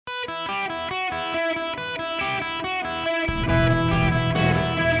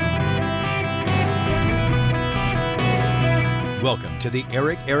Welcome to the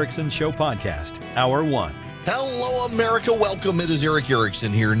Eric Erickson Show podcast, Hour 1. Hello, America. Welcome. It is Eric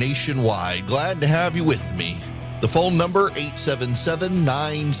Erickson here nationwide. Glad to have you with me. The phone number,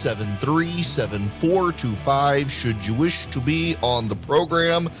 877-973-7425, should you wish to be on the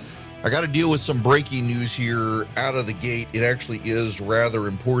program. I got to deal with some breaking news here out of the gate. It actually is rather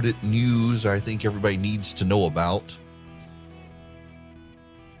important news I think everybody needs to know about.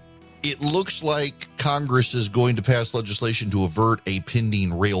 It looks like Congress is going to pass legislation to avert a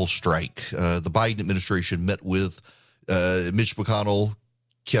pending rail strike. The Biden administration met with Mitch McConnell,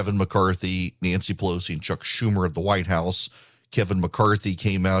 Kevin McCarthy, Nancy Pelosi, and Chuck Schumer at the White House. Kevin McCarthy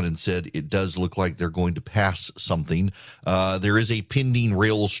came out and said it does look like they're going to pass something. There is a pending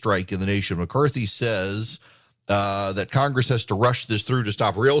rail strike in the nation. McCarthy says that Congress has to rush this through to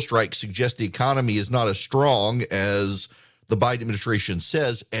stop rail strikes, suggests the economy is not as strong as the Biden administration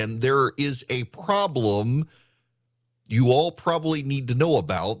says, and there is a problem you all probably need to know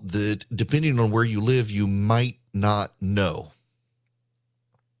about that, depending on where you live, you might not know.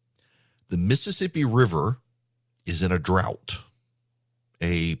 The Mississippi River is in a drought,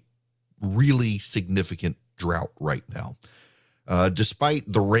 a really significant drought right now.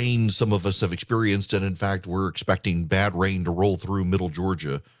 Despite the rain some of us have experienced, and in fact, we're expecting bad rain to roll through middle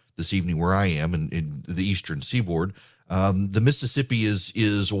Georgia this evening where I am in the eastern seaboard. The Mississippi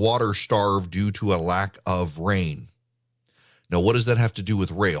is water starved due to a lack of rain. Now, what does that have to do with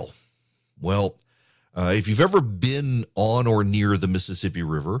rail? Well, if you've ever been on or near the Mississippi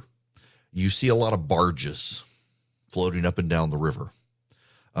River, you see a lot of barges floating up and down the river.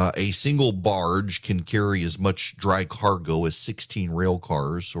 A single barge can carry as much dry cargo as 16 rail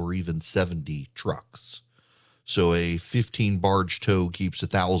cars or even 70 trucks. So a 15 barge tow keeps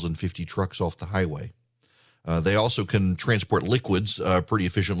 1,050 trucks off the highway. They also can transport liquids pretty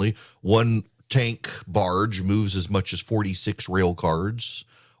efficiently. One tank barge moves as much as 46 rail cars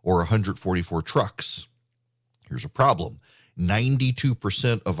or 144 trucks. Here's a problem.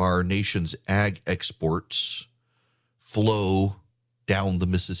 92% of our nation's ag exports flow down the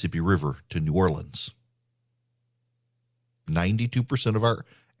Mississippi River to New Orleans. 92% of our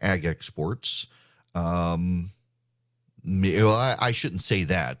ag exports. I shouldn't say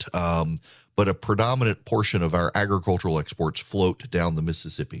that. But a predominant portion of our agricultural exports float down the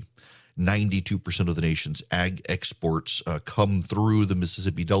Mississippi. 92% of the nation's ag exports come through the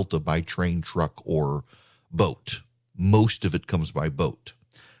Mississippi Delta by train, truck, or boat. Most of it comes by boat.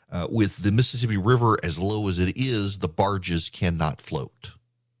 With the Mississippi River as low as it is, the barges cannot float.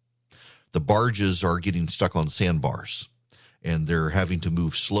 The barges are getting stuck on sandbars, and they're having to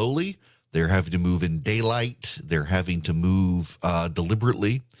move slowly. They're having to move in daylight. They're having to move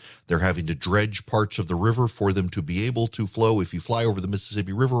deliberately. They're having to dredge parts of the river for them to be able to flow. If you fly over the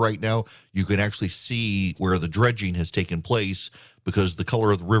Mississippi River right now, you can actually see where the dredging has taken place because the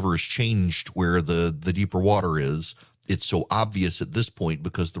color of the river has changed where the deeper water is. It's so obvious at this point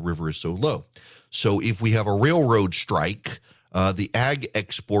because the river is so low. So if we have a railroad strike, the ag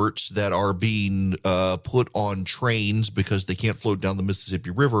exports that are being put on trains because they can't float down the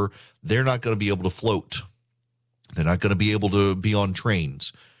Mississippi River, they're not going to be able to float. They're not going to be able to be on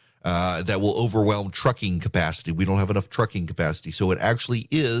trains. That will overwhelm trucking capacity. We don't have enough trucking capacity. So it actually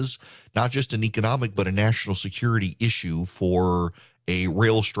is not just an economic, but a national security issue for a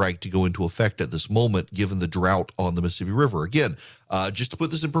rail strike to go into effect at this moment, given the drought on the Mississippi River. Again, just to put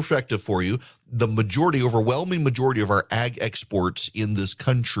this in perspective for you, the overwhelming majority of our ag exports in this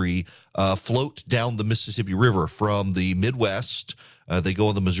country float down the Mississippi River from the Midwest. They go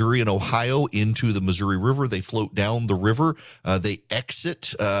on the Missouri and Ohio into the Missouri River. They float down the river. They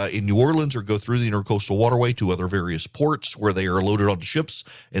exit in New Orleans or go through the Intercoastal Waterway to other various ports where they are loaded onto ships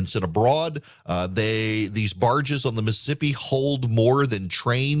and sent abroad. These barges on the Mississippi hold more than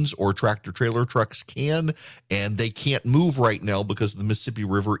trains or tractor-trailer trucks can, and they can't move right now because the Mississippi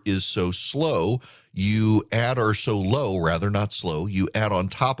River is so slow. You add on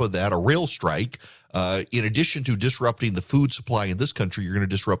top of that a rail strike. In addition to disrupting the food supply in this country, you're going to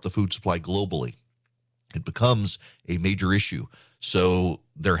disrupt the food supply globally. It becomes a major issue. So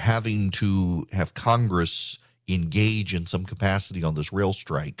they're having to have Congress engage in some capacity on this rail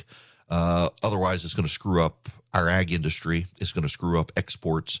strike. Otherwise, it's going to screw up our ag industry. It's going to screw up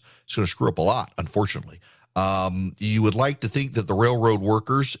exports. It's going to screw up a lot, unfortunately. You would like to think that the railroad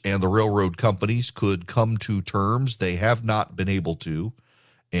workers and the railroad companies could come to terms. They have not been able to,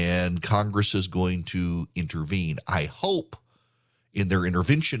 and Congress is going to intervene. I hope in their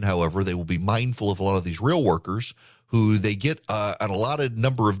intervention, however, they will be mindful of a lot of these rail workers who they get an allotted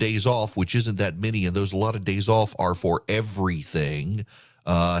number of days off, which isn't that many, and those allotted days off are for everything,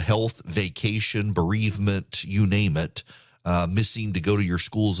 health, vacation, bereavement, you name it. missing to go to your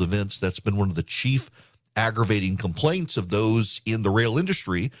school's events. That's been one of the chief aggravating complaints of those in the rail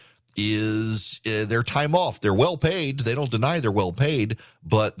industry is their time off. They're well paid. They don't deny they're well paid,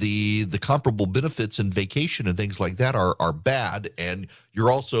 but the comparable benefits and vacation and things like that are bad. And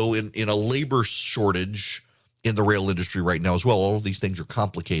you're also in a labor shortage in the rail industry right now as well. All of these things are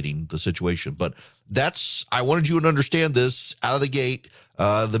complicating the situation. But I wanted you to understand this out of the gate.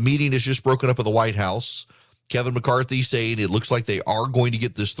 The meeting is just broken up at the White House. Kevin McCarthy saying it looks like they are going to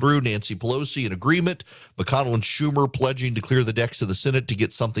get this through. Nancy Pelosi in agreement. McConnell and Schumer pledging to clear the decks of the Senate to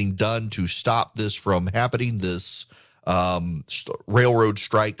get something done to stop this from happening, this railroad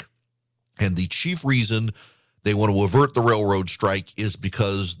strike. And the chief reason they want to avert the railroad strike is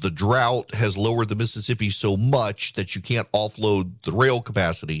because the drought has lowered the Mississippi so much that you can't offload the rail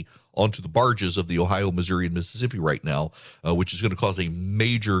capacity onto the barges of the Ohio, Missouri, and Mississippi right now, which is going to cause a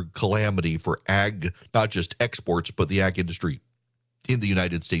major calamity for ag, not just exports, but the ag industry in the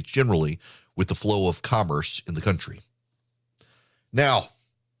United States generally, with the flow of commerce in the country. Now,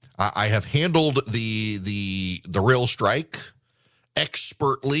 I have handled the rail strike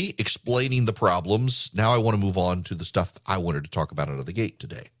expertly, explaining the problems. Now I want to move on to the stuff I wanted to talk about out of the gate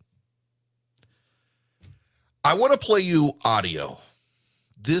today. I want to play you audio.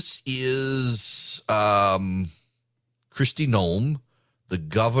 This is Kristi Noem, the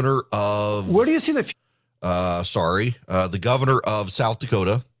governor of... Where do you see the... the governor of South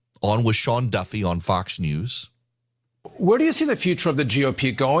Dakota, on with Sean Duffy on Fox News. Where do you see the future of the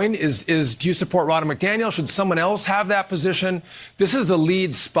GOP going? Do you support Ronna McDaniel? Should someone else have that position? This is the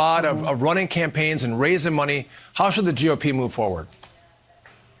lead spot of running campaigns and raising money. How should the GOP move forward?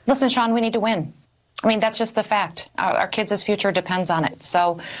 Listen, Sean, we need to win. I mean, that's just the fact. Our kids' future depends on it.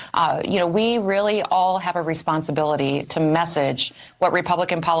 So, we really all have a responsibility to message what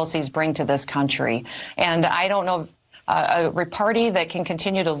Republican policies bring to this country. And I don't know a party that can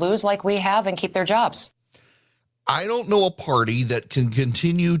continue to lose like we have and keep their jobs. I don't know a party that can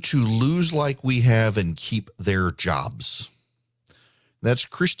continue to lose like we have and keep their jobs. That's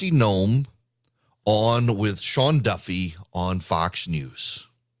Kristi Noem on with Sean Duffy on Fox News.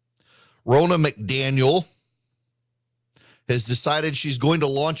 Ronna McDaniel has decided she's going to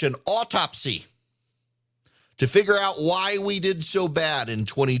launch an autopsy to figure out why we did so bad in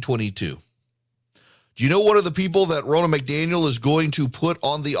 2022. Do you know one of the people that Ronna McDaniel is going to put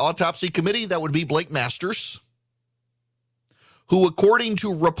on the autopsy committee? That would be Blake Masters, who, according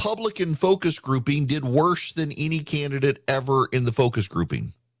to Republican focus grouping, did worse than any candidate ever in the focus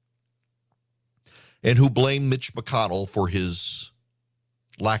grouping, and who blamed Mitch McConnell for his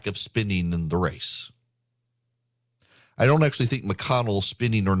lack of spending in the race. I don't actually think McConnell,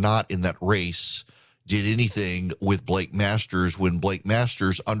 spending or not in that race, did anything with Blake Masters when Blake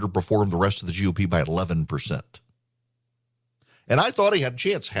Masters underperformed the rest of the GOP by 11%. And I thought he had a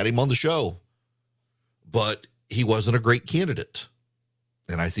chance, had him on the show, but he wasn't a great candidate.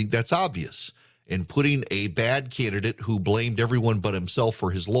 And I think that's obvious. And putting a bad candidate who blamed everyone but himself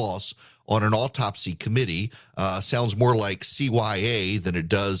for his loss on an autopsy committee sounds more like CYA than it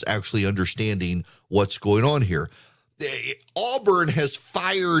does actually understanding what's going on here. Auburn has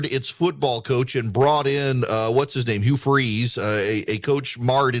fired its football coach and brought in, Hugh Freeze, a coach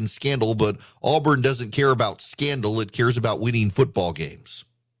marred in scandal, but Auburn doesn't care about scandal. It cares about winning football games.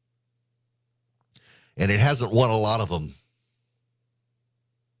 And it hasn't won a lot of them.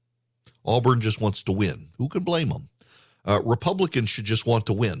 Auburn just wants to win. Who can blame them? Republicans should just want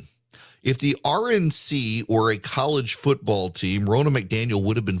to win. If the RNC were a college football team, Ronna McDaniel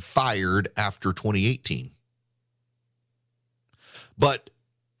would have been fired after 2018. But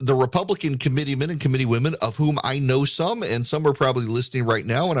the Republican committeemen and committeewomen, of whom I know some, and some are probably listening right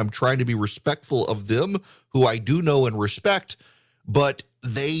now, and I'm trying to be respectful of them, who I do know and respect, but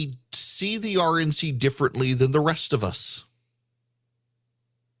they see the RNC differently than the rest of us.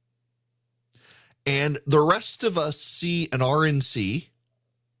 And the rest of us see an RNC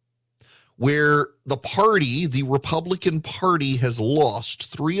where the party, the Republican Party, has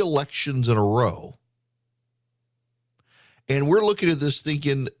lost 3 elections in a row. And we're looking at this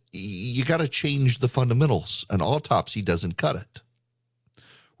thinking, you got to change the fundamentals. An autopsy doesn't cut it.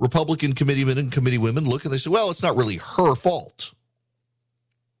 Republican committeemen and committeewomen look and they say, well, it's not really her fault.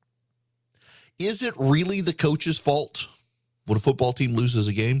 Is it really the coach's fault when a football team loses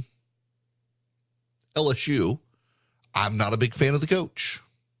a game? LSU, I'm not a big fan of the coach.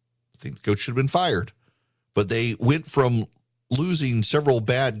 I think the coach should have been fired. But they went from losing several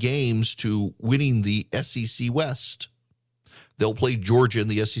bad games to winning the SEC West. they'll play Georgia in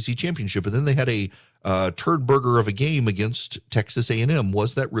the SEC championship. And then they had a turd burger of a game against Texas A&M.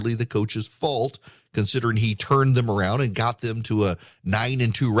 Was that really the coach's fault, considering he turned them around and got them to a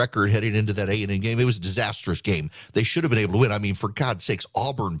 9-2 record heading into that A&M game? It was a disastrous game. They should have been able to win. I mean, for God's sakes,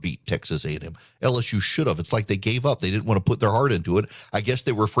 Auburn beat Texas A&M. LSU should have. It's like they gave up. They didn't want to put their heart into it. I guess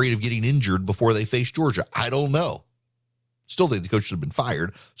they were afraid of getting injured before they faced Georgia. I don't know. Still think the coach should have been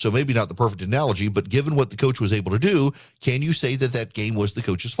fired, so maybe not the perfect analogy, but given what the coach was able to do, can you say that that game was the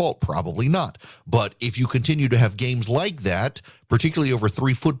coach's fault? Probably not. But if you continue to have games like that, particularly over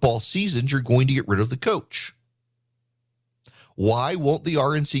 3 football seasons, you're going to get rid of the coach. Why won't the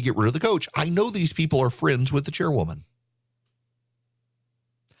RNC get rid of the coach? I know these people are friends with the chairwoman.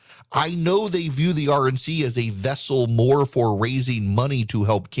 I know they view the RNC as a vessel more for raising money to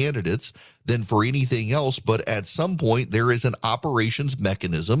help candidates than for anything else, but at some point there is an operations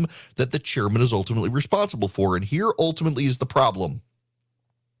mechanism that the chairman is ultimately responsible for, and here ultimately is the problem.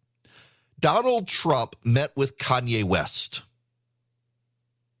 Donald Trump met with Kanye West.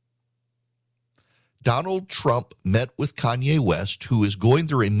 Donald Trump met with Kanye West, who is going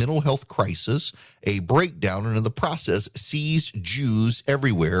through a mental health crisis, a breakdown, and in the process sees Jews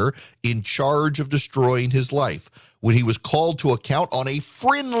everywhere in charge of destroying his life, when he was called to account on a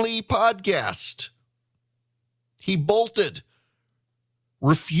friendly podcast. He bolted,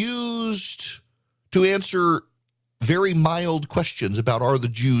 refused to answer very mild questions about, are the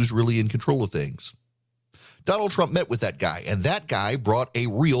Jews really in control of things? Donald Trump met with that guy, and that guy brought a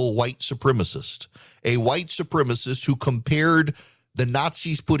real white supremacist who compared the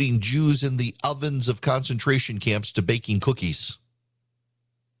Nazis putting Jews in the ovens of concentration camps to baking cookies.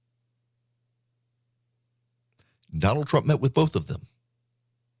 Donald Trump met with both of them.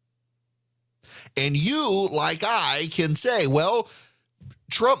 And you, like I, can say, well,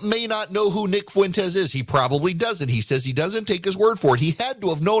 Trump may not know who Nick Fuentes is. He probably doesn't. He says he doesn't. Take his word for it. He had to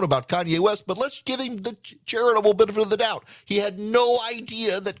have known about Kanye West, but let's give him the charitable benefit of the doubt. He had no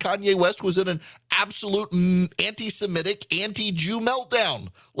idea that Kanye West was in an absolute anti-Semitic, anti-Jew meltdown.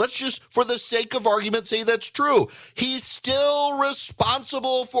 Let's just, for the sake of argument, say that's true. He's still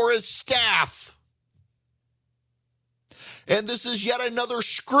responsible for his staff. And this is yet another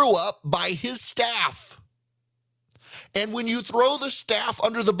screw-up by his staff. And when you throw the staff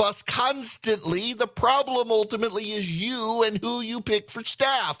under the bus constantly, the problem ultimately is you and who you pick for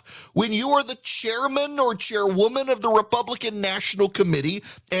staff. When you are the chairman or chairwoman of the Republican National Committee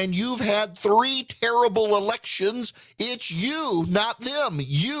and you've had 3 terrible elections, it's you, not them.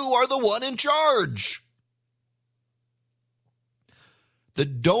 You are the one in charge. The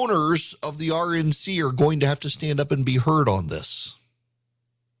donors of the RNC are going to have to stand up and be heard on this.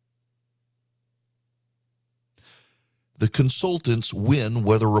 The consultants win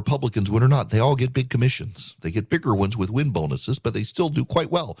whether Republicans win or not. They all get big commissions. They get bigger ones with win bonuses, but they still do quite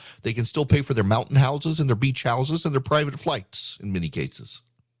well. They can still pay for their mountain houses and their beach houses and their private flights in many cases.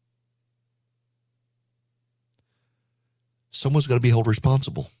 Someone's got to be held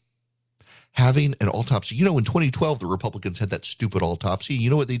responsible. Having an autopsy. You know, in 2012, the Republicans had that stupid autopsy. You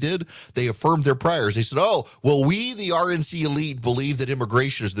know what they did? They affirmed their priors. They said, oh, well, we, the RNC elite, believe that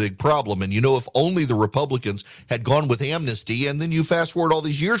immigration is the big problem. And, you know, if only the Republicans had gone with amnesty, and then you fast forward all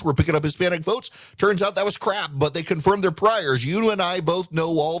these years, we're picking up Hispanic votes. Turns out that was crap, but they confirmed their priors. You and I both know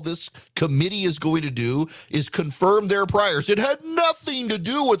all this committee is going to do is confirm their priors. It had nothing to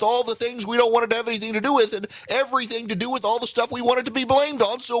do with all the things we don't want it to have anything to do with, and everything to do with all the stuff we wanted to be blamed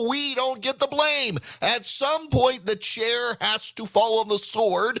on, so we don't get the blame. At some point, the chair has to fall on the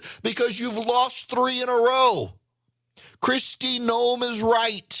sword because you've lost 3 in a row. Kristi Noem is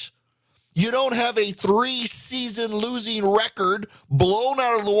right. You don't have a 3-season losing record blown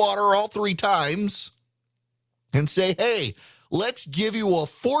out of the water all 3 times and say, hey, let's give you a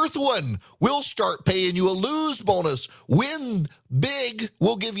 4th one. We'll start paying you a lose bonus. Win big,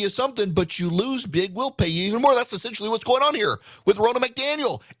 we'll give you something, but you lose big, we'll pay you even more. That's essentially what's going on here with Ronna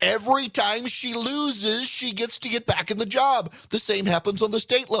McDaniel. Every time she loses, she gets to get back in the job. The same happens on the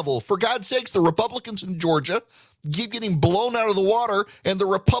state level. For God's sakes, the Republicans in Georgia keep getting blown out of the water, and the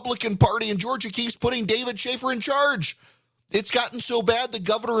Republican Party in Georgia keeps putting David Schaefer in charge. It's gotten so bad the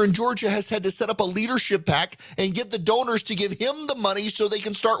governor in Georgia has had to set up a leadership PAC and get the donors to give him the money so they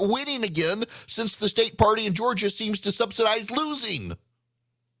can start winning again, since the state party in Georgia seems to subsidize losing.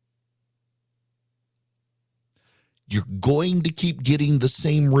 You're going to keep getting the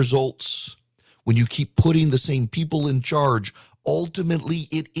same results when you keep putting the same people in charge Ultimately,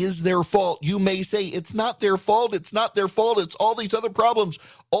 it is their fault. You may say it's not their fault. It's not their fault. It's all these other problems.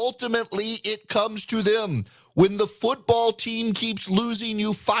 Ultimately, it comes to them. When the football team keeps losing,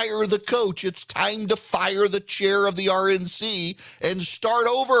 you fire the coach. It's time to fire the chair of the RNC and start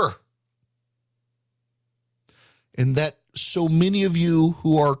over. And that so many of you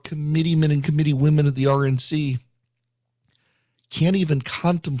who are committeemen and committee women of the RNC can't even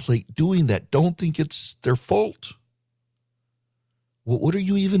contemplate doing that. Don't think it's their fault. What are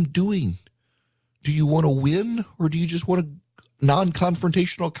you even doing? Do you want to win, or do you just want a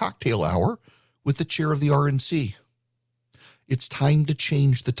non-confrontational cocktail hour with the chair of the RNC? It's time to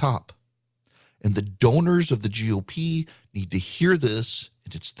change the top. And the donors of the GOP need to hear this.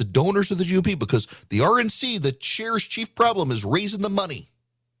 And it's the donors of the GOP, because the RNC, the chair's chief problem, is raising the money.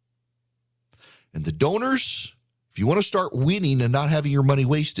 And the donors, if you want to start winning and not having your money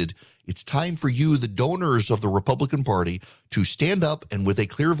wasted, it's time for you, the donors of the Republican Party, to stand up and with a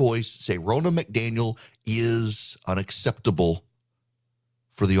clear voice say Ronna McDaniel is unacceptable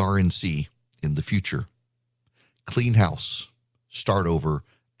for the RNC in the future. Clean house, start over,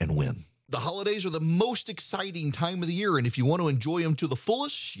 and win. The holidays are the most exciting time of the year, and if you want to enjoy them to the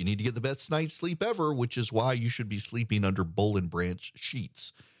fullest, you need to get the best night's sleep ever, which is why you should be sleeping under Boll & Branch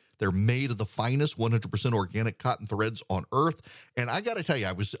sheets. They're made of the finest 100% organic cotton threads on earth. And I got to tell you,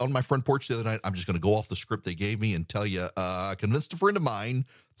 I was on my front porch the other night. I'm just going to go off the script they gave me and tell you, I convinced a friend of mine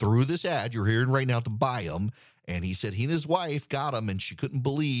through this ad you're hearing right now to buy them. And he said he and his wife got them, and she couldn't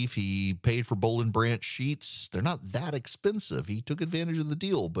believe he paid for Boll & Branch sheets. They're not that expensive. He took advantage of the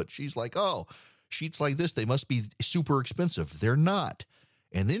deal, but she's like, oh, sheets like this, they must be super expensive. They're not.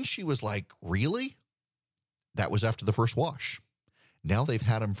 And then she was like, really? That was after the first wash. Now they've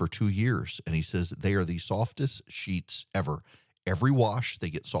had them for 2 years, and he says they are the softest sheets ever. Every wash,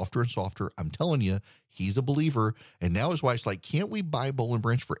 they get softer and softer. I'm telling you, he's a believer. And now his wife's like, can't we buy Boll &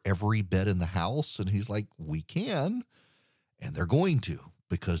 Branch for every bed in the house? And he's like, we can. And they're going to,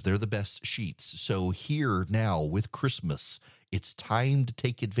 because they're the best sheets. So here now with Christmas, it's time to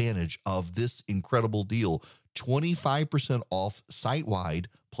take advantage of this incredible deal. 25% off site-wide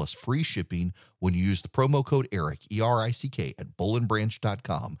plus free shipping when you use the promo code ERICK, E-R-I-C-K, at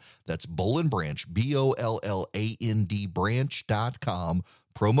bollandbranch.com. That's Boll & Branch, B-O-L-L-A-N-D branch.com.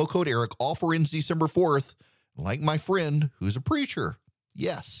 Promo code ERICK. Offer ends December 4th. Like my friend who's a preacher.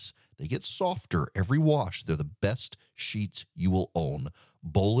 Yes, they get softer every wash. They're the best sheets you will own.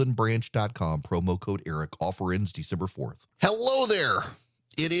 bollandbranch.com. Promo code ERICK. Offer ends December 4th. Hello there.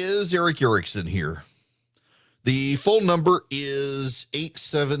 It is Eric Erickson here. The phone number is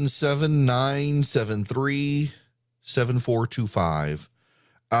 877-973-7425.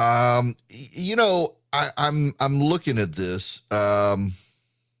 I'm looking at this.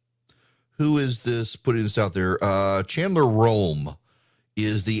 Who is this putting this out there? Chandler Rome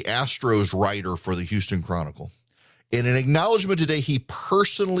is the Astros writer for the Houston Chronicle. In an acknowledgement today, he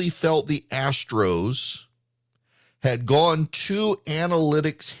personally felt the Astros had gone too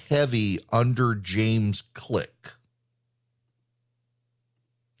analytics heavy under James Click.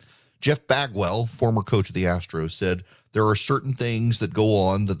 Jeff Bagwell, former coach of the Astros, said there are certain things that go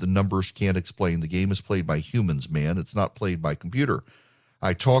on that the numbers can't explain. The game is played by humans, man. It's not played by computer.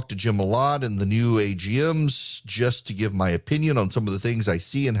 I talked to Jim a lot in the new AGMs just to give my opinion on some of the things I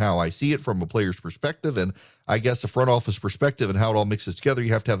see and how I see it from a player's perspective, and I guess a front office perspective, and how it all mixes together.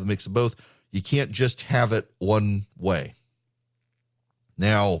 You have to have a mix of both. You can't just have it one way.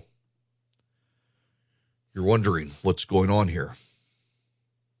 Now, you're wondering what's going on here.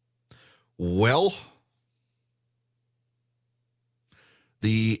 Well,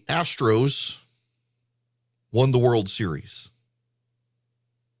 the Astros won the World Series.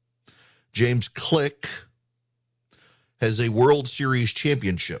 James Click has a World Series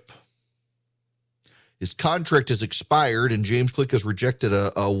championship. His contract has expired, and James Click has rejected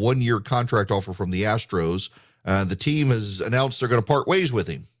a one-year contract offer from the Astros. The team has announced they're going to part ways with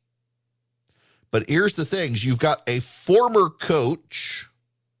him. But here's the things. You've got a former coach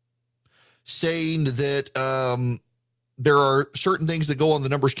saying that there are certain things that go on the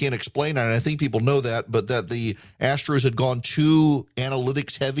numbers can't explain, and I think people know that, but that the Astros had gone too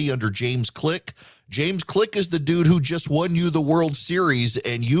analytics heavy under James Click. James Click is the dude who just won you the World Series,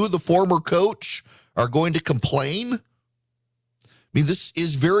 and you, the former coach, are going to complain? I mean, this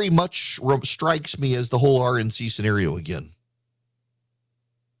is very much strikes me as the whole RNC scenario again.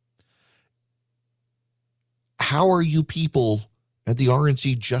 How are you people at the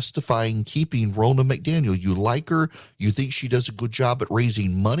RNC justifying keeping Ronna McDaniel? You like her? You think she does a good job at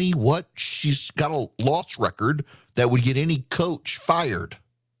raising money? What? She's got a loss record that would get any coach fired.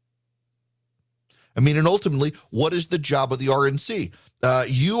 I mean, and ultimately, what is the job of the RNC?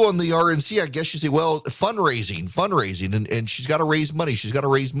 You on the RNC, I guess you say, well, fundraising, and she's got to raise money. She's got to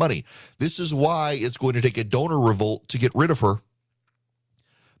raise money. This is why it's going to take a donor revolt to get rid of her.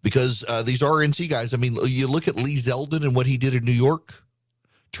 Because these RNC guys, I mean, you look at Lee Zeldin and what he did in New York,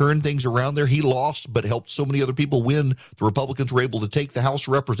 turned things around there. He lost, but helped so many other people win. The Republicans were able to take the House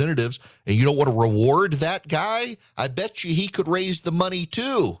of Representatives, and you don't want to reward that guy? I bet you he could raise the money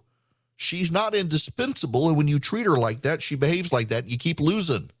too. She's not indispensable, and when you treat her like that, she behaves like that, you keep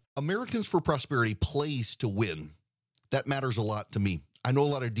losing. Americans for Prosperity plays to win. That matters a lot to me. I know a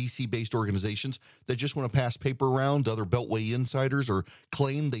lot of D.C.-based organizations that just want to pass paper around to other Beltway insiders or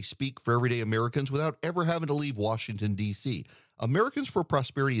claim they speak for everyday Americans without ever having to leave Washington, D.C. Americans for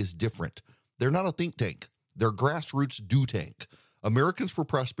Prosperity is different. They're not a think tank. They're grassroots do tank. Americans for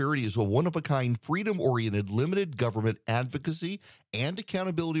Prosperity is a one-of-a-kind, freedom-oriented, limited government advocacy and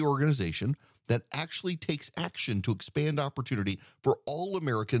accountability organization that actually takes action to expand opportunity for all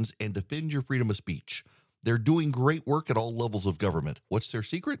Americans and defend your freedom of speech. They're doing great work at all levels of government. What's their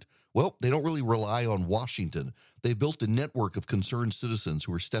secret? Well, they don't really rely on Washington. They built a network of concerned citizens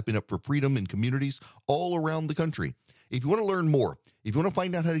who are stepping up for freedom in communities all around the country. If you want to learn more, if you want to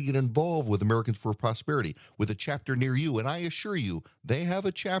find out how to get involved with Americans for Prosperity with a chapter near you, and I assure you, they have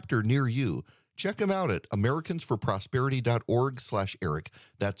a chapter near you, check them out at americansforprosperity.org/Eric.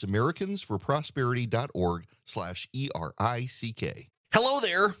 That's americansforprosperity.org/ERICK. Hello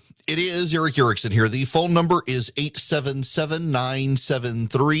there. It is Eric Erickson here. The phone number is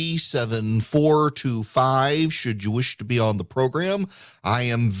 877-973-7425. Should you wish to be on the program, I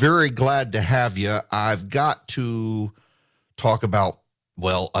am very glad to have you. I've got to talk about,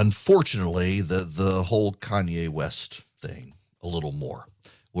 well, unfortunately, the whole Kanye West thing a little more.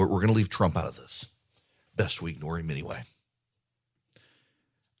 We're going to leave Trump out of this. Best we ignore him anyway.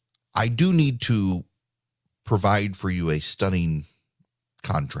 I do need to provide for you a stunning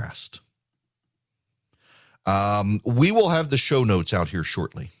contrast. We will have the show notes out here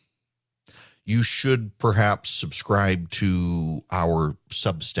shortly. You should perhaps subscribe to our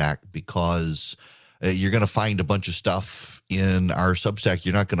Substack because you're going to find a bunch of stuff in our Substack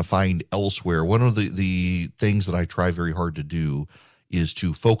you're not going to find elsewhere. One of the things that I try very hard to do is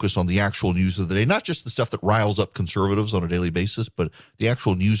to focus on the actual news of the day, not just the stuff that riles up conservatives on a daily basis, but the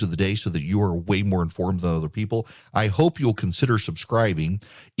actual news of the day so that you are way more informed than other people. I hope you'll consider subscribing.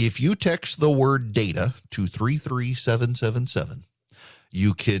 If you text the word data to 33777,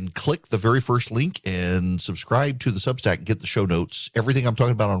 you can click the very first link and subscribe to the Substack, get the show notes, everything I'm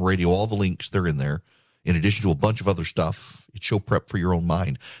talking about on radio, all the links, they're in there, in addition to a bunch of other stuff. It's show prep for your own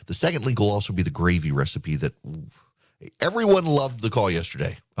mind. The second link will also be the gravy recipe that everyone loved the call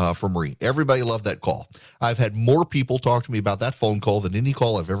yesterday from Marie. Everybody loved that call. I've had more people talk to me about that phone call than any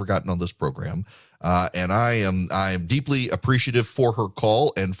call I've ever gotten on this program. And I am deeply appreciative for her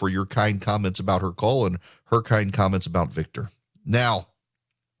call and for your kind comments about her call and her kind comments about Victor. Now,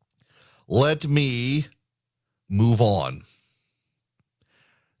 let me move on.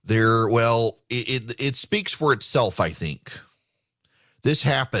 It speaks for itself, I think. This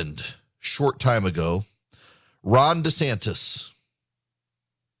happened short time ago. Ron DeSantis,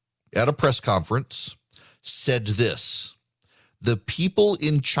 at a press conference, said this: the people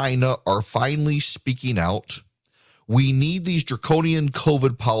in China are finally speaking out. We need these draconian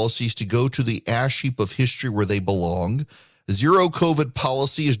COVID policies to go to the ash heap of history where they belong. Zero COVID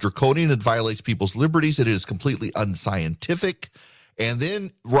policy is draconian. It violates people's liberties. It is completely unscientific. And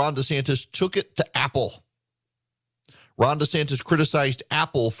then Ron DeSantis took it to Apple. Ron DeSantis criticized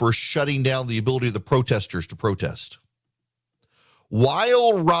Apple for shutting down the ability of the protesters to protest.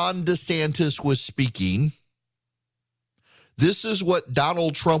 While Ron DeSantis was speaking, this is what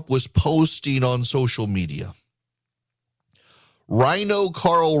Donald Trump was posting on social media. Rhino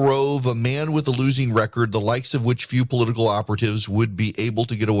Karl Rove, a man with a losing record, the likes of which few political operatives would be able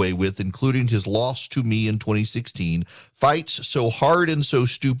to get away with, including his loss to me in 2016, fights so hard and so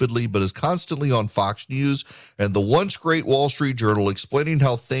stupidly, but is constantly on Fox News and the once great Wall Street Journal explaining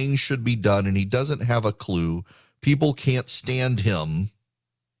how things should be done, and he doesn't have a clue. People can't stand him.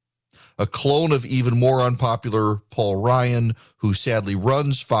 A clone of even more unpopular Paul Ryan, who sadly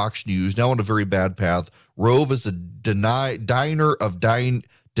runs Fox News, now on a very bad path. Rove is a denier of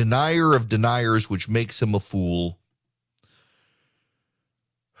deniers, which makes him a fool.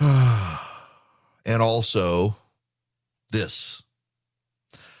 And also this.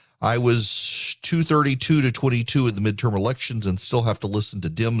 I was 232 to 22 in the midterm elections and still have to listen to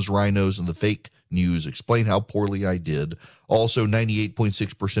Dems, rhinos, and the fake news, explain how poorly I did. Also,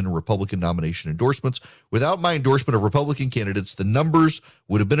 98.6% in Republican nomination endorsements. Without my endorsement of Republican candidates, the numbers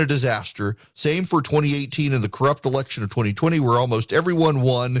would have been a disaster. Same for 2018 and the corrupt election of 2020, where almost everyone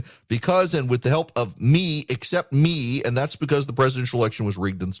won because and with the help of me, except me, and that's because the presidential election was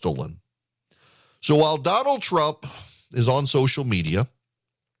rigged and stolen. So while Donald Trump is on social media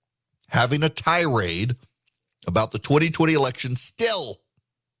having a tirade about the 2020 election still,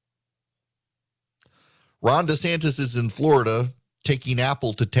 Ron DeSantis is in Florida taking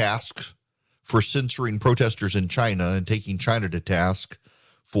Apple to task for censoring protesters in China and taking China to task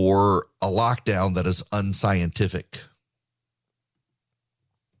for a lockdown that is unscientific.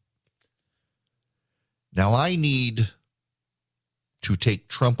 Now, I need to take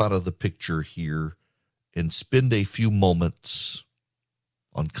Trump out of the picture here and spend a few moments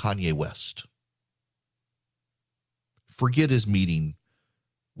on Kanye West. Forget his meeting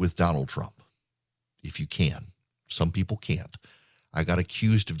with Donald Trump, if you can. Some people can't. I got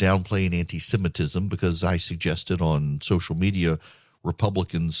accused of downplaying anti-Semitism because I suggested on social media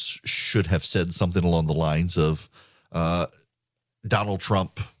Republicans should have said something along the lines of Donald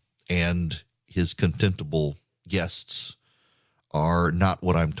Trump and his contemptible guests are not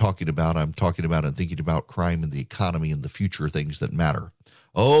what I'm talking about. I'm talking about and thinking about crime and the economy and the future things that matter.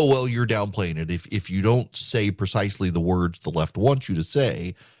 Oh, well, you're downplaying it. If you don't say precisely the words the left wants you to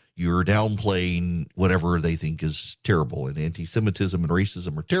say, you're downplaying whatever they think is terrible. And anti-Semitism and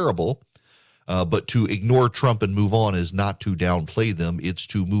racism are terrible. But to ignore Trump and move on is not to downplay them. It's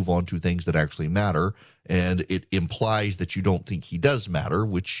to move on to things that actually matter. And it implies that you don't think he does matter,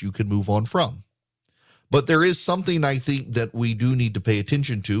 which you can move on from. But there is something I think that we do need to pay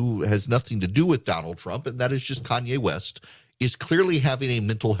attention to. It has nothing to do with Donald Trump, and that is just Kanye West is clearly having a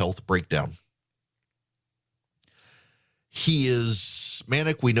mental health breakdown. He is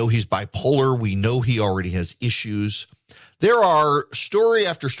manic. We know he's bipolar. We know he already has issues. There are story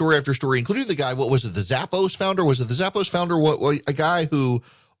after story after story, including the guy, what was it, the Zappos founder? Was it the Zappos founder? What a guy who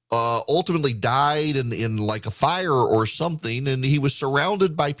ultimately died in like a fire or something, and he was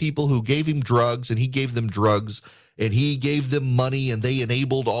surrounded by people who gave him drugs, and he gave them drugs, and he gave them money, and they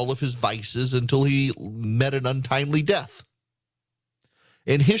enabled all of his vices until he met an untimely death.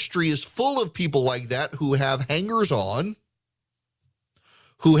 And history is full of people like that who have hangers-on,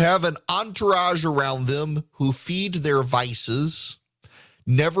 who have an entourage around them, who feed their vices,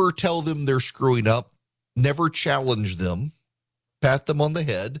 never tell them they're screwing up, never challenge them, pat them on the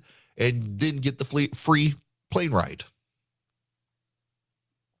head, and then get the free plane ride.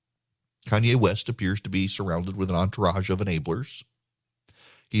 Kanye West appears to be surrounded with an entourage of enablers.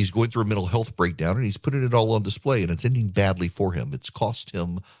 He's going through a mental health breakdown, and he's putting it all on display, and it's ending badly for him. It's cost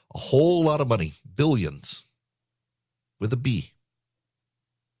him a whole lot of money, billions, with a B.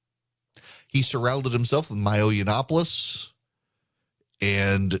 He surrounded himself with Milo Yiannopoulos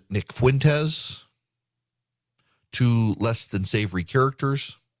and Nick Fuentes, two less than savory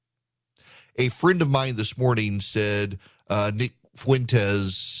characters. A friend of mine this morning said Nick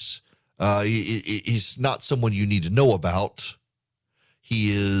Fuentes, he's not someone you need to know about.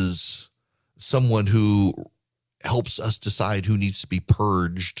 He is someone who helps us decide who needs to be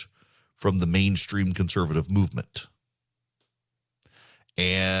purged from the mainstream conservative movement.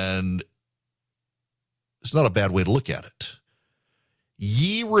 And it's not a bad way to look at it.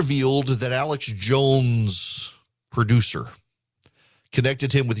 Ye revealed that Alex Jones, producer,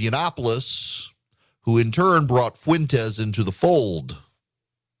 connected him with Yiannopoulos, who in turn brought Fuentes into the fold.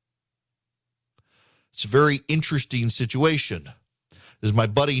 It's a very interesting situation. As my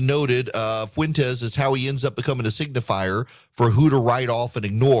buddy noted, Fuentes is how he ends up becoming a signifier for who to write off and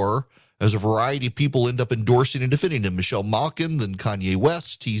ignore, as a variety of people end up endorsing and defending him. Michelle Malkin, then Kanye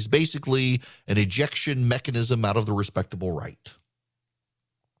West. He's basically an ejection mechanism out of the respectable right.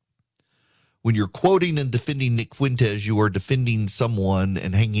 When you're quoting and defending Nick Fuentes, you are defending someone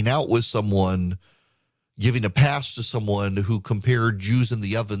and hanging out with someone, giving a pass to someone who compared Jews in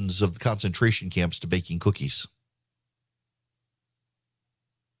the ovens of the concentration camps to baking cookies.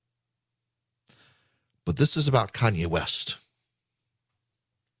 But this is about Kanye West.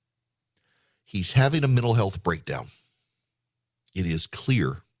 He's having a mental health breakdown. It is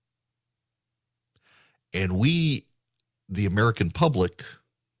clear. And we, the American public,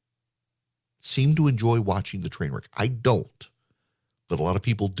 seem to enjoy watching the train wreck. I don't, but a lot of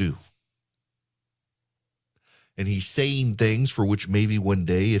people do. And he's saying things for which maybe one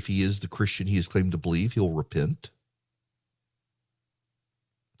day, if he is the Christian he has claimed to believe, he'll repent.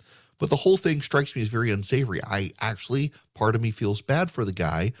 But the whole thing strikes me as very unsavory. Part of me feels bad for the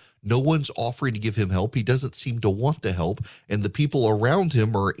guy. No one's offering to give him help. He doesn't seem to want to help. And the people around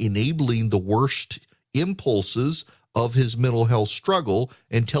him are enabling the worst impulses of his mental health struggle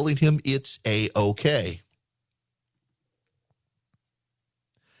and telling him it's A-okay.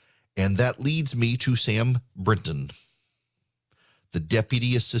 And that leads me to Sam Brinton, the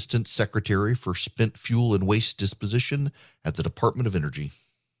Deputy Assistant Secretary for Spent Fuel and Waste Disposition at the Department of Energy.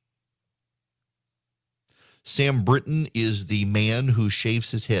 Sam Brinton is the man who shaves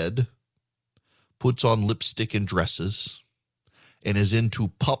his head, puts on lipstick and dresses, and is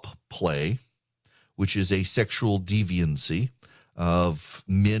into pup play, which is a sexual deviancy of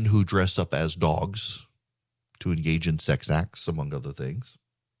men who dress up as dogs to engage in sex acts, among other things.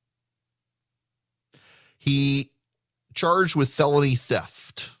 He charged with felony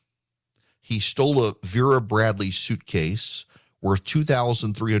theft. He stole a Vera Bradley suitcase worth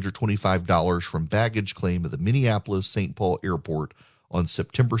 $2,325 from baggage claim at the Minneapolis-St. Paul airport on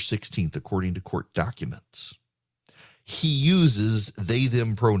September 16th, according to court documents. He uses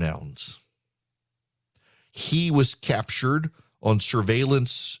they-them pronouns. He was captured on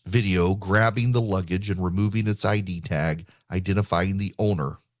surveillance video grabbing the luggage and removing its ID tag, identifying the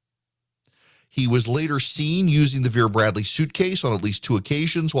owner. He was later seen using the Vera Bradley suitcase on at least 2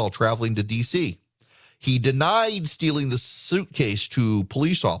 occasions while traveling to D.C. He denied stealing the suitcase to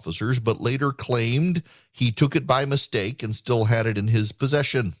police officers, but later claimed he took it by mistake and still had it in his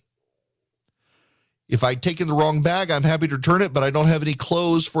possession. If I'd taken the wrong bag, I'm happy to return it, but I don't have any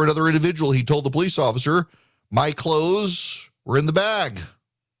clothes for another individual, he told the police officer. My clothes were in the bag.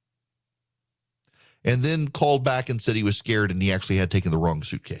 And then called back and said he was scared and he actually had taken the wrong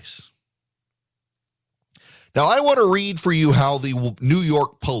suitcase. Now, I want to read for you how the New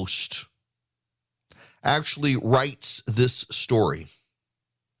York Post actually writes this story.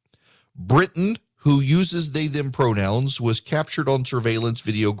 Brinton, who uses they-them pronouns, was captured on surveillance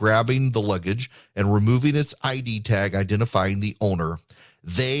video grabbing the luggage and removing its ID tag identifying the owner.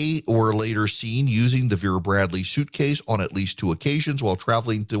 They were later seen using the Vera Bradley suitcase on at least 2 occasions while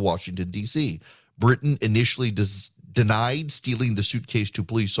traveling to Washington, D.C. Brinton initially denied stealing the suitcase to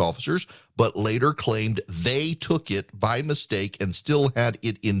police officers, but later claimed they took it by mistake and still had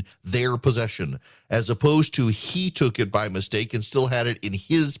it in their possession, as opposed to he took it by mistake and still had it in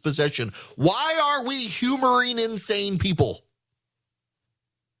his possession. Why are we humoring insane people?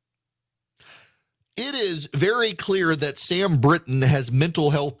 It is very clear that Sam Brinton has mental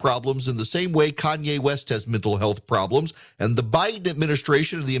health problems in the same way Kanye West has mental health problems, and the Biden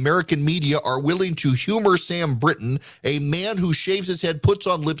administration and the American media are willing to humor Sam Brinton, a man who shaves his head, puts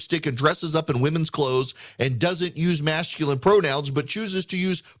on lipstick, and dresses up in women's clothes and doesn't use masculine pronouns but chooses to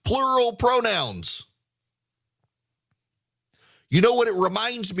use plural pronouns. You know what it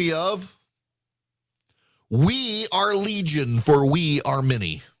reminds me of? We are legion, for we are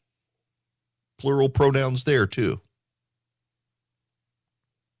many. Plural pronouns there, too.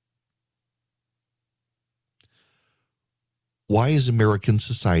 Why is American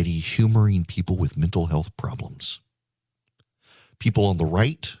society humoring people with mental health problems? People on the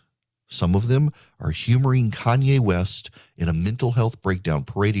right, some of them, are humoring Kanye West in a mental health breakdown,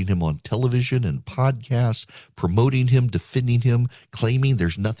 parading him on television and podcasts, promoting him, defending him, claiming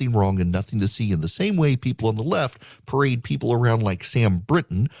there's nothing wrong and nothing to see. In the same way, people on the left parade people around like Sam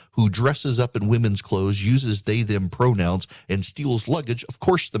Brinton, who dresses up in women's clothes, uses they-them pronouns, and steals luggage. Of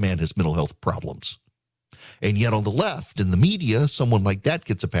course, the man has mental health problems. And yet on the left, in the media, someone like that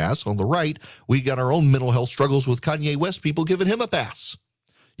gets a pass. On the right, we got our own mental health struggles with Kanye West, people giving him a pass.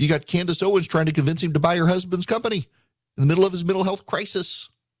 You got Candace Owens trying to convince him to buy her husband's company in the middle of his mental health crisis.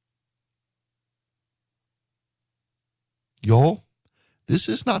 Y'all, this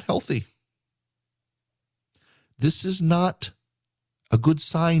is not healthy. This is not a good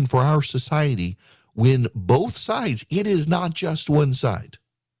sign for our society when both sides, it is not just one side.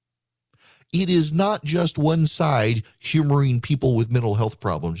 It is not just one side humoring people with mental health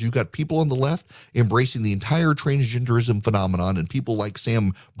problems. You've got people on the left embracing the entire transgenderism phenomenon and people like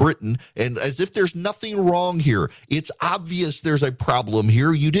Sam Brinton, and as if there's nothing wrong here. It's obvious there's a problem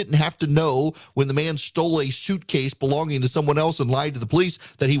here. You didn't have to know when the man stole a suitcase belonging to someone else and lied to the police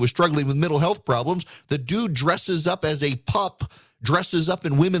that he was struggling with mental health problems. The dude dresses up as a pup, dresses up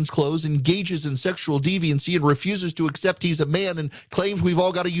in women's clothes, engages in sexual deviancy, and refuses to accept he's a man and claims we've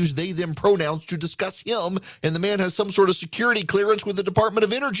all got to use they-them pronouns to discuss him, and the man has some sort of security clearance with the Department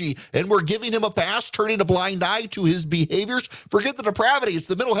of Energy, and we're giving him a pass, turning a blind eye to his behaviors. Forget the depravity, it's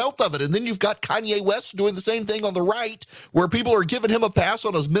the mental health of it. And then you've got Kanye West doing the same thing on the right, where people are giving him a pass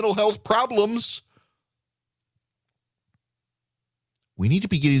on his mental health problems. We need to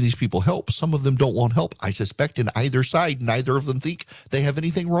be getting these people help. Some of them don't want help. I suspect in either side, neither of them think they have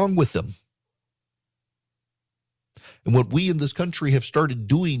anything wrong with them. And what we in this country have started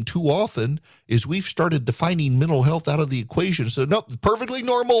doing too often is we've started defining mental health out of the equation. So, nope, perfectly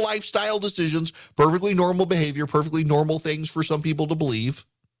normal lifestyle decisions, perfectly normal behavior, perfectly normal things for some people to believe.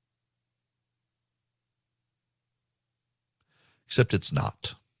 Except it's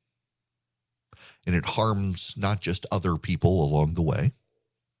not. And it harms not just other people along the way.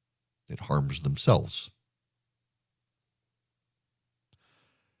 It harms themselves.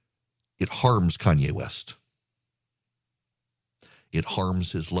 It harms Kanye West. It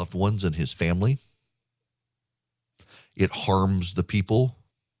harms his loved ones and his family. It harms the people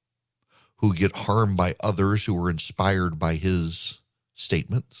who get harmed by others who are inspired by his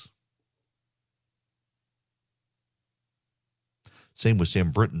statements. Same with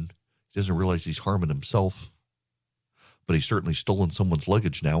Sam Brinton. He doesn't realize he's harming himself, but he's certainly stolen someone's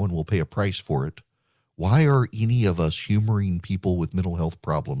luggage now and will pay a price for it. Why are any of us humoring people with mental health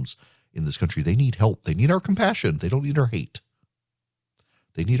problems in this country? They need help. They need our compassion. They don't need our hate.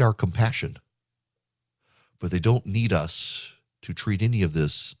 They need our compassion, but they don't need us to treat any of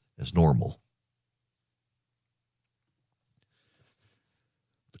this as normal.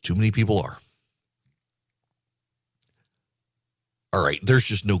 But too many people are. All right, there's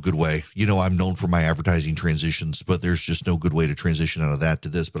just no good way. You know, I'm known for my advertising transitions, but there's just no good way to transition out of that to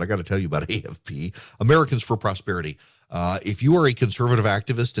this. But I got to tell you about AFP, Americans for Prosperity. If you are a conservative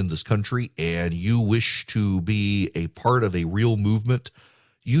activist in this country and you wish to be a part of a real movement,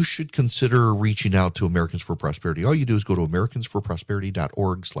 you should consider reaching out to Americans for Prosperity. All you do is go to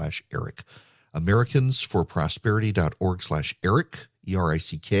americansforprosperity.org/Eric. americansforprosperity.org/Eric,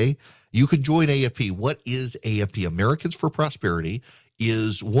 ERICK. You could join AFP. What is AFP? Americans for Prosperity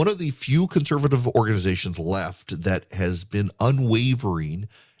is one of the few conservative organizations left that has been unwavering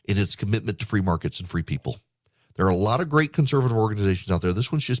in its commitment to free markets and free people. There are a lot of great conservative organizations out there.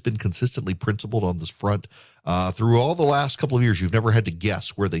 This one's just been consistently principled on this front. Through all the last couple of years, you've never had to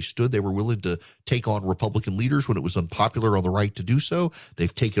guess where they stood. They were willing to take on Republican leaders when it was unpopular on the right to do so.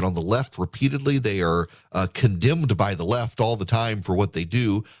 They've taken on the left repeatedly. They are condemned by the left all the time for what they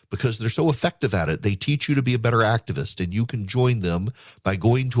do because they're so effective at it. They teach you to be a better activist, and you can join them by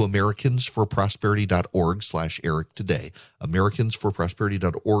going to americansforprosperity.org/Eric today.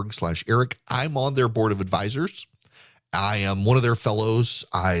 americansforprosperity.org/Eric. I'm on their board of advisors. I am one of their fellows.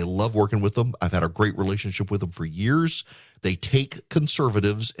 I love working with them. I've had a great relationship with them for years. They take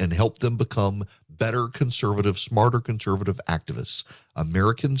conservatives and help them become better conservative, smarter conservative activists.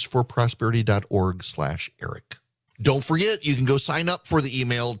 americansforprosperity.org/Eric. Don't forget, you can go sign up for the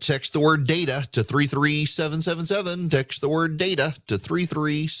email. Text the word data to 33777. Text the word data to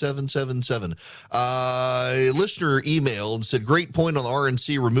 33777. A listener emailed and said, great point on the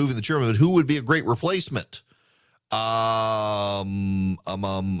RNC removing the chairman, but who would be a great replacement? Lee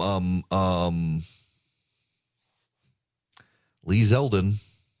Zeldin.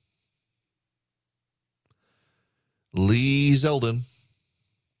 Lee Zeldin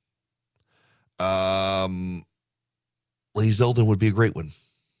would be a great one.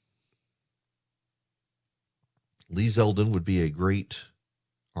 Lee Zeldin would be a great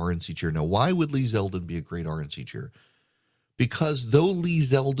RNC chair. Now, why would Lee Zeldin be a great RNC chair? Because though Lee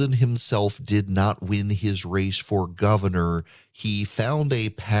Zeldin himself did not win his race for governor, he found a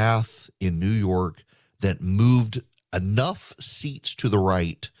path in New York that moved enough seats to the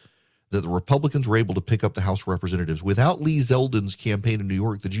right that the Republicans were able to pick up the House of Representatives. Without Lee Zeldin's campaign in New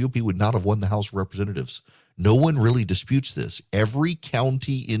York, the GOP would not have won the House of Representatives. No one really disputes this. Every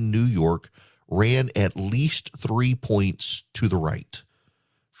county in New York ran at least 3 points to the right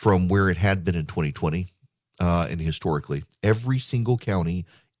from where it had been in 2020. And historically, every single county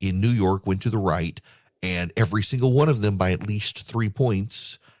in New York went to the right, and every single one of them by at least 3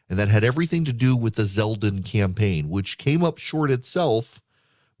 points. And that had everything to do with the Zeldin campaign, which came up short itself,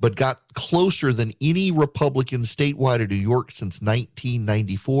 but got closer than any Republican statewide in New York since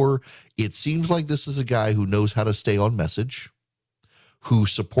 1994. It seems like this is a guy who knows how to stay on message, who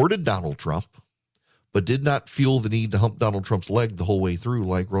supported Donald Trump, but did not feel the need to hump Donald Trump's leg the whole way through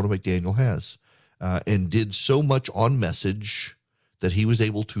like Ronna McDaniel has. And did so much on message that he was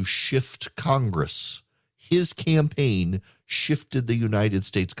able to shift Congress. His campaign shifted the United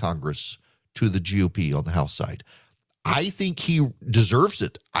States Congress to the GOP on the House side. I think he deserves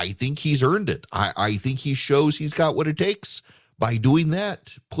it. I think he's earned it. I think he shows he's got what it takes by doing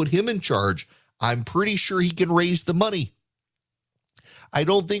that. Put him in charge. I'm pretty sure he can raise the money. I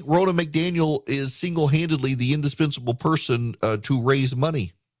don't think Ronna McDaniel is single-handedly the indispensable person to raise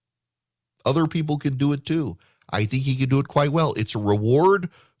money. Other people can do it too. I think he could do it quite well. It's a reward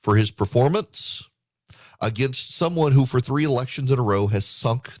for his performance against someone who for 3 elections in a row has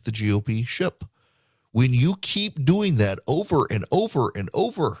sunk the GOP ship. When you keep doing that over and over and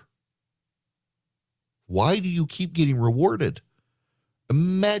over, why do you keep getting rewarded?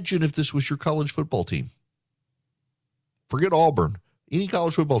 Imagine if this was your college football team. Forget Auburn. Any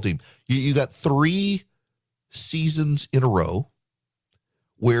college football team. You got 3 seasons in a row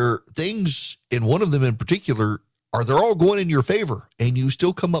where things, and one of them in particular, they're all going in your favor, and you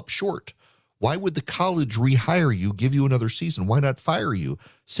still come up short. Why would the college rehire you, give you another season? Why not fire you?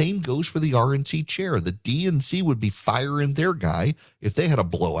 Same goes for the RNC chair. The DNC would be firing their guy if they had a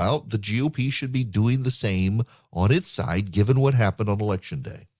blowout. The GOP should be doing the same on its side, given what happened on Election Day.